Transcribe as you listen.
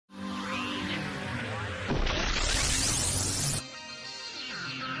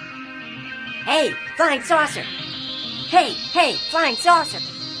Hey, flying saucer! Hey, hey, flying saucer!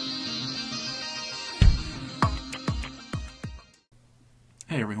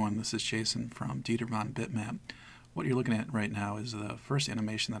 Hey everyone, this is Jason from Dieter von Bitmap. What you're looking at right now is the first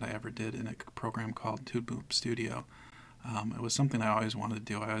animation that I ever did in a program called Toon Boom Studio. It was something I always wanted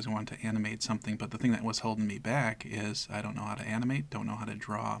to do. I always wanted to animate something, but the thing that was holding me back is I don't know how to animate, don't know how to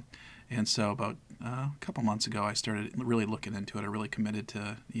draw. And so about a couple months ago I started really looking into it. I really committed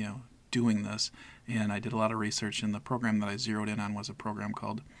to doing this, and I did a lot of research, and the program that I zeroed in on was a program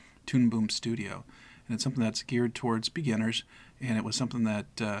called Toon Boom Studio. And it's something that's geared towards beginners, and it was something that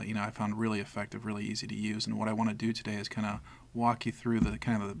I found really effective, really easy to use. And what I want to do today is kind of walk you through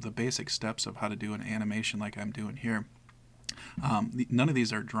the basic steps of how to do an animation like I'm doing here. None of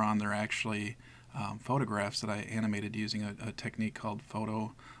these are drawn; they're actually photographs that I animated using a technique called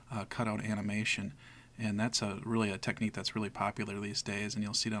photo cutout animation. And that's really a technique that's really popular these days, and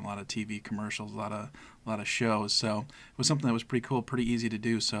you'll see it on a lot of TV commercials, a lot of shows. So it was something that was pretty cool, pretty easy to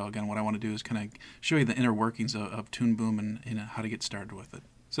do. So again, what I want to do is kind of show you the inner workings of Toon Boom and how to get started with it.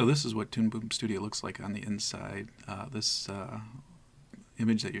 So this is what Toon Boom Studio looks like on the inside. This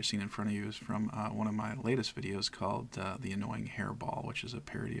image that you're seeing in front of you is from one of my latest videos called The Annoying Hairball, which is a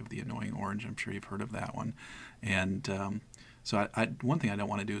parody of The Annoying Orange. I'm sure you've heard of that one. And so one thing I don't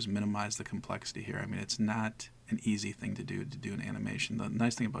want to do is minimize the complexity here. I mean, it's not an easy thing to do an animation. The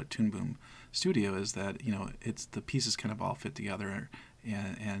nice thing about Toon Boom Studio is that it's the pieces kind of all fit together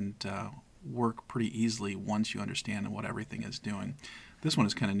and work pretty easily once you understand what everything is doing. This one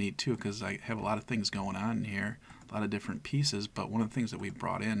is kind of neat too because I have a lot of things going on in here, a lot of different pieces. But one of the things that we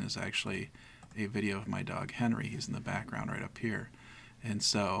brought in is actually a video of my dog Henry. He's in the background right up here. And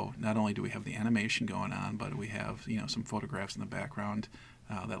so not only do we have the animation going on, but we have some photographs in the background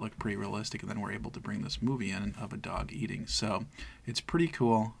that look pretty realistic, and then we're able to bring this movie in of a dog eating. So it's pretty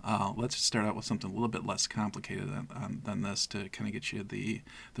cool. Let's start out with something a little bit less complicated than this to kind of get you the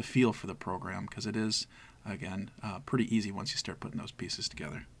feel for the program, because it is, again, pretty easy once you start putting those pieces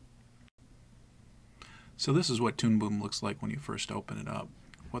together. So this is what Toon Boom looks like when you first open it up.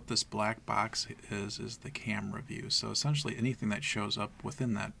 What this black box is the camera view. So essentially anything that shows up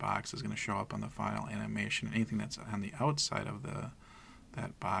within that box is going to show up on the final animation. Anything that's on the outside of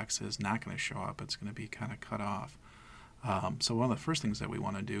that box is not going to show up. It's going to be kind of cut off. So one of the first things that we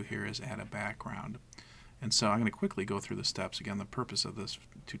want to do here is add a background. And so I'm going to quickly go through the steps. Again, the purpose of this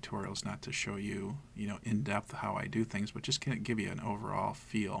tutorial is not to show you, in depth how I do things, but just kind of give you an overall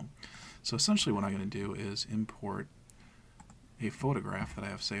feel. So essentially what I'm going to do is import a photograph that I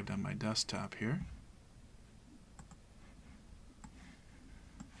have saved on my desktop here.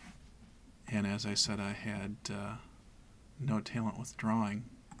 And as I said, I had no talent with drawing.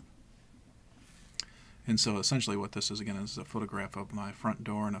 And so essentially what this is, again, is a photograph of my front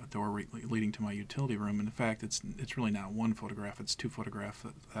door and a door leading to my utility room. And in fact, it's really not one photograph, it's two photographs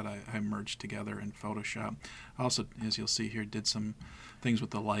that I merged together in Photoshop. I also, as you'll see here, did some things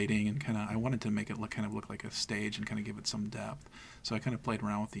with the lighting, and I wanted to make it look like a stage and kind of give it some depth. So I kind of played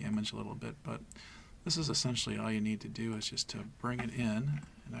around with the image a little bit, but this is essentially all you need to do is just to bring it in,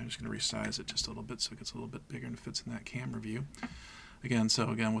 and I'm just going to resize it just a little bit so it gets a little bit bigger and fits in that camera view. Again,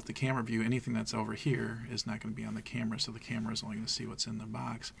 with the camera view, anything that's over here is not going to be on the camera, so the camera is only going to see what's in the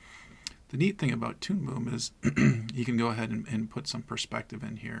box. The neat thing about Toon Boom is you can go ahead and put some perspective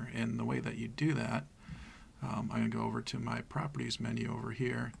in here, and the way that you do that, I'm going to go over to my Properties menu over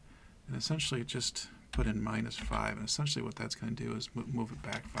here, and essentially just put in -5, and essentially what that's going to do is move it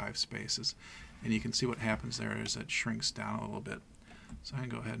back 5 spaces, and you can see what happens there is it shrinks down a little bit. So I can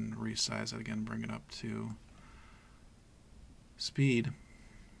go ahead and resize it again, bring it up to speed,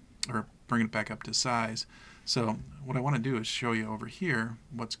 or bring it back up to size. So what I want to do is show you over here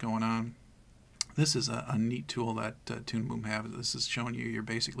what's going on. This is a neat tool that Toon Boom has. This is showing you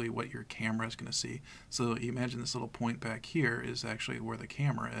basically what your camera is going to see. So you imagine this little point back here is actually where the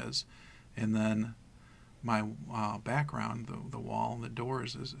camera is, and then my background, the wall and the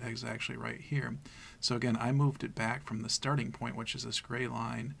doors is actually right here. So again, I moved it back from the starting point, which is this gray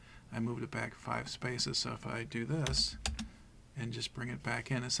line. I moved it back 5 spaces. So if I do this and just bring it back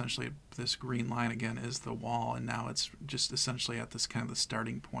in, essentially this green line again is the wall, and now it's just essentially at this kind of the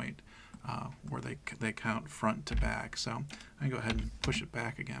starting point where they count front to back. So I can go ahead and push it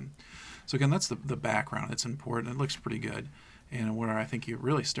back again. So again, that's the background. It's important. It looks pretty good. And where I think it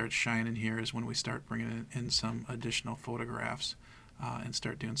really starts shining here is when we start bringing in some additional photographs and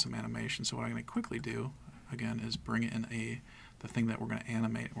start doing some animation. So what I'm going to quickly do, again, is bring in the thing that we're going to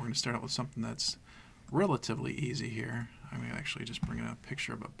animate. We're going to start out with something that's relatively easy here. I'm going to actually just bring in a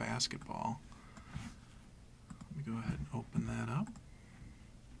picture of a basketball. Let me go ahead and open that up.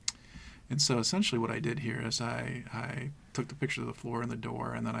 And so essentially what I did here is I took the picture of the floor and the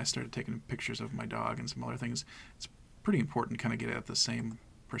door, and then I started taking pictures of my dog and some other things. It's pretty important to kind of get at the same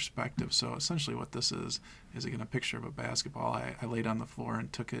perspective. So essentially what this is again a picture of a basketball. I laid on the floor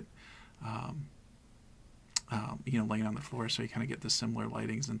and took it, laying on the floor, so you kind of get the similar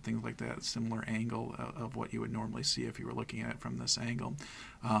lightings and things like that, similar angle of what you would normally see if you were looking at it from this angle.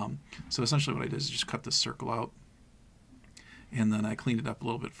 So essentially what I did is just cut this circle out, and then I cleaned it up a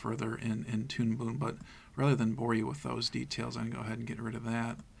little bit further in Toon Boom. But rather than bore you with those details, I'm going to go ahead and get rid of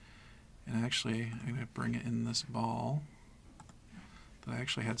that. And actually, I'm going to bring it in this ball that I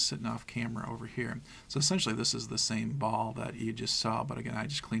actually had sitting off camera over here. So essentially this is the same ball that you just saw, but again I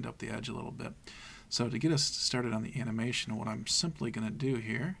just cleaned up the edge a little bit. So to get us started on the animation, what I'm simply going to do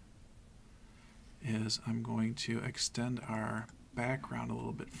here is I'm going to extend our background a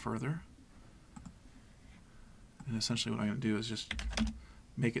little bit further. And essentially what I'm going to do is just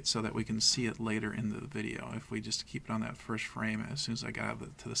make it so that we can see it later in the video. If we just keep it on that first frame, as soon as I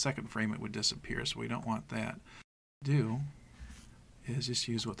got to the second frame it would disappear, so we don't want that. Do is just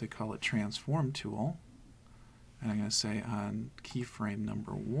use what they call a transform tool, and I'm going to say on keyframe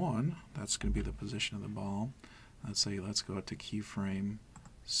number 1, that's going to be the position of the ball. Let's go to keyframe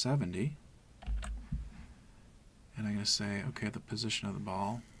 70, and I'm going to say, okay, the position of the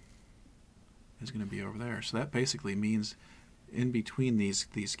ball is going to be over there. So that basically means in between these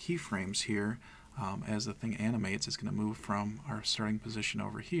keyframes here, as the thing animates, it's going to move from our starting position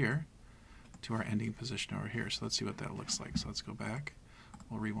over here to our ending position over here. So let's see what that looks like. So let's go back.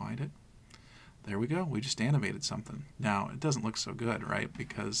 We'll rewind it. There we go. We just animated something. Now, it doesn't look so good, right?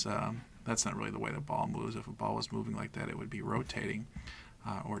 Because that's not really the way the ball moves. If a ball was moving like that, it would be rotating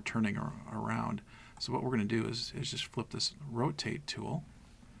or turning around. So what we're going to do is just flip this rotate tool.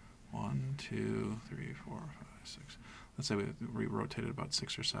 1, 2, 3, 4, 5, 6. Let's say we rotated about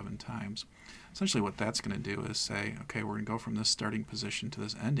 6 or 7 times. Essentially what that's going to do is say, okay, we're going to go from this starting position to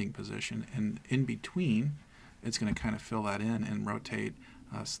this ending position, and in between it's going to kind of fill that in and rotate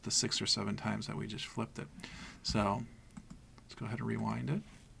the 6 or 7 times that we just flipped it. So let's go ahead and rewind it.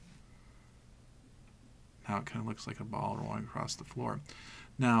 Now it kind of looks like a ball rolling across the floor.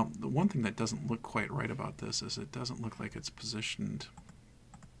 Now the one thing that doesn't look quite right about this is it doesn't look like it's positioned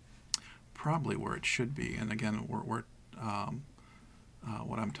probably where it should be. And again, what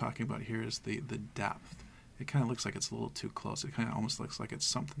I'm talking about here is the depth. It kind of looks like it's a little too close. It kind of almost looks like it's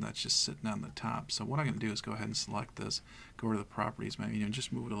something that's just sitting on the top. So what I'm going to do is go ahead and select this, go over to the properties menu, and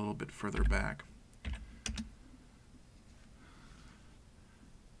just move it a little bit further back.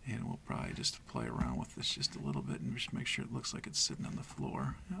 And we'll probably just play around with this just a little bit and just make sure it looks like it's sitting on the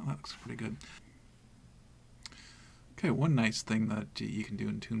floor. Yeah, that looks pretty good. Okay, one nice thing that you can do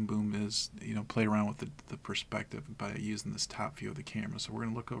in Toon Boom is, play around with the perspective by using this top view of the camera. So we're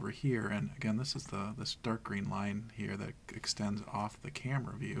going to look over here, and again, this is this dark green line here that extends off the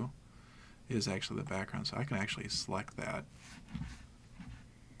camera view is actually the background. So I can actually select that.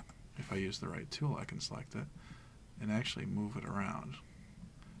 If I use the right tool, I can select it and actually move it around.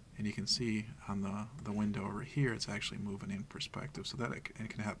 And you can see on the window over here, it's actually moving in perspective. So that it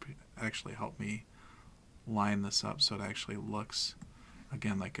can actually help me line this up so it actually looks,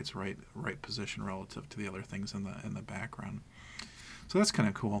 again, like it's right position relative to the other things in the background. So that's kind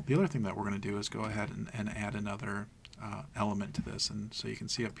of cool. The other thing that we're going to do is go ahead and add another element to this. And so you can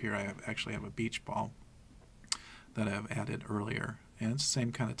see up here I actually have a beach ball that I've added earlier, and it's the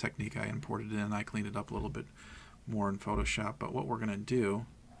same kind of technique. I imported it in, I cleaned it up a little bit more in Photoshop, but what we're going to do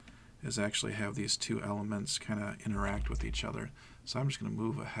is actually have these two elements kind of interact with each other. So I'm just going to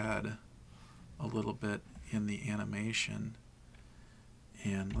move ahead a little bit in the animation,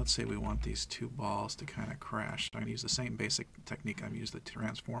 and let's say we want these two balls to kind of crash. So I'm going to use the same basic technique. I've used the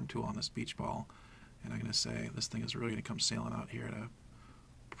transform tool on this beach ball, and I'm going to say this thing is really going to come sailing out here at a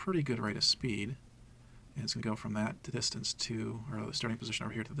pretty good rate of speed, and it's going to go from that distance or the starting position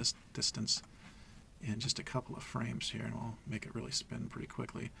over here to this distance in just a couple of frames here, and we'll make it really spin pretty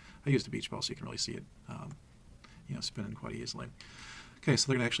quickly. I used the beach ball so you can really see it spinning quite easily. Okay,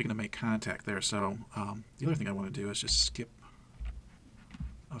 so they're actually going to make contact there. So the other thing I want to do is just skip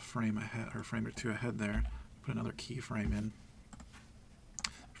a frame ahead, or a frame or two ahead there, put another keyframe in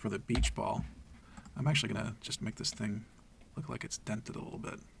for the beach ball. I'm actually going to just make this thing look like it's dented a little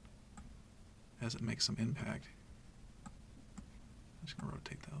bit as it makes some impact. I'm just going to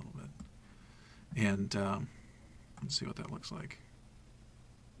rotate that a little bit. And let's see what that looks like.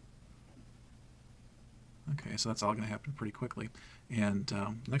 Okay, so that's all going to happen pretty quickly. And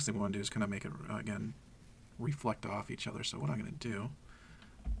the next thing we want to do is kind of make it, again, reflect off each other. So what I'm going to do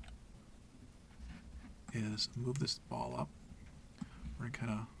is move this ball up. We're going to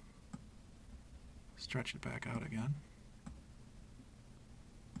kind of Stretch it back out again.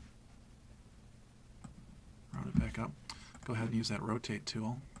 Round it back up. Go ahead and use that rotate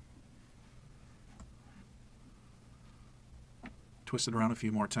tool. Twist it around a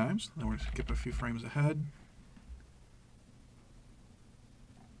few more times. Then we're going to skip a few frames ahead.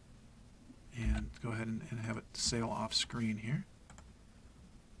 And go ahead and have it sail off screen here.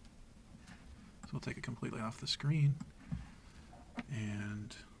 So we'll take it completely off the screen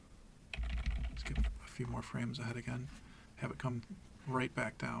and skip a few more frames ahead again. Have it come right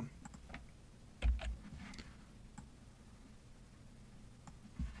back down.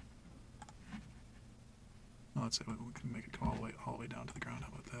 Well, let's say we can make it go all the way down to the ground. How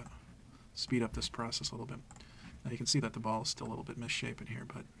about that? Speed up this process a little bit. Now you can see that the ball is still a little bit misshapen here,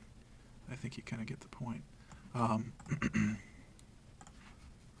 but I think you kind of get the point.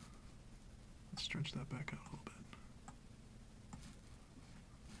 Let's stretch that back out a little bit.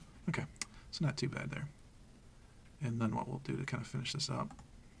 Okay, it's not too bad there. And then what we'll do to kind of finish this up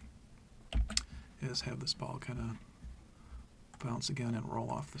is have this ball kind of bounce again and roll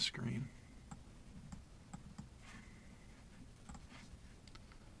off the screen.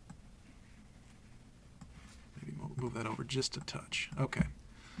 Maybe move that over just a touch. Okay,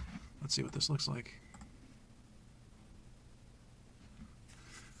 let's see what this looks like.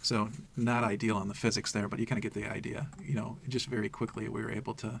 So not ideal on the physics there, but you kind of get the idea. You know, just very quickly we were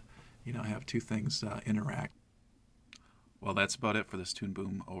able to, you know, have two things interact. Well, that's about it for this Toon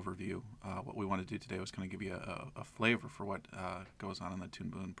Boom overview. What we want to do today was kind of give you a flavor for what goes on in the Toon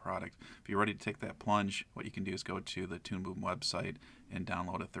Boom product. If you're ready to take that plunge, what you can do is go to the Toon Boom website and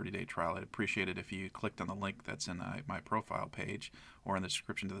download a 30-day trial. I'd appreciate it if you clicked on the link that's in my profile page or in the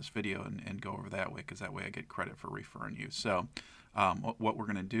description to this video and go over that way, because that way I get credit for referring you. So what we're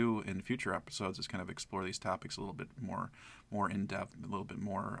going to do in future episodes is kind of explore these topics a little bit more in depth, a little bit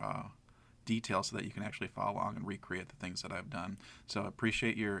more detail, so that you can actually follow along and recreate the things that I've done. So I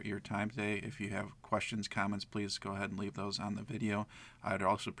appreciate your time today. If you have questions, comments, please go ahead and leave those on the video. I'd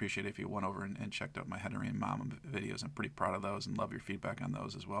also appreciate it if you went over and checked out my Henry and Mama videos. I'm pretty proud of those and love your feedback on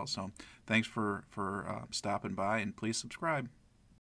those as well. So thanks for stopping by, and please subscribe.